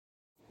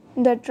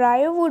The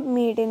trio would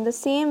meet in the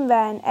same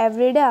van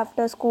every day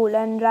after school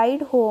and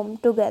ride home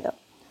together.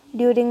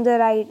 During the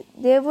ride,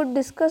 they would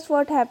discuss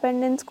what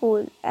happened in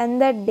school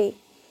and that day,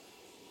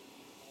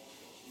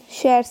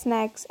 share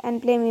snacks,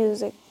 and play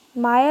music.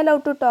 Maya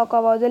loved to talk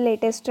about the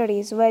latest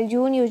studies, while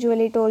June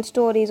usually told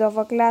stories of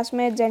her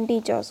classmates and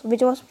teachers,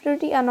 which was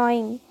pretty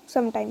annoying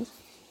sometimes.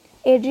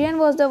 Adrian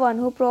was the one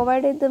who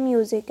provided the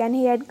music and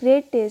he had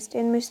great taste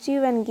in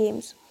mischief and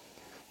games.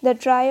 The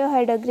trio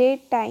had a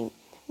great time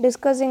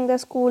discussing the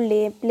school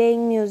day,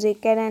 playing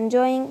music, and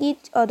enjoying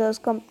each other's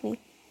company.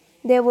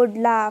 They would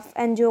laugh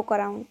and joke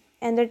around,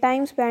 and the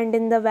time spent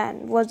in the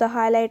van was the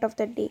highlight of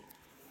the day.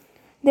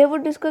 They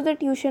would discuss the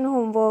tuition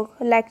homework,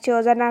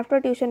 lectures, and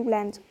after tuition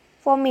plans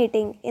for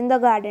meeting in the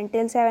garden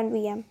till 7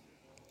 p.m.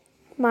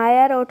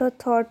 Maya wrote her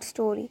third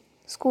story.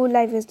 School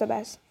life is the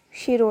best.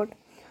 She wrote,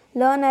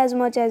 learn as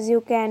much as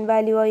you can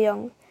while you are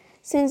young,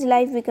 since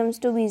life becomes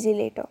too busy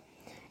later.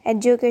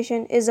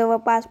 Education is our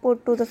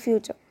passport to the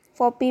future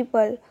for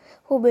people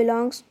who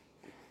belongs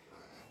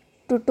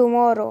to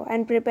tomorrow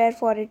and prepare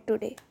for it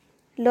today.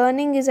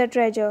 Learning is a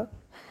treasure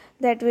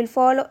that will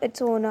follow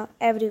its owner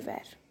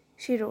everywhere,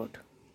 she wrote.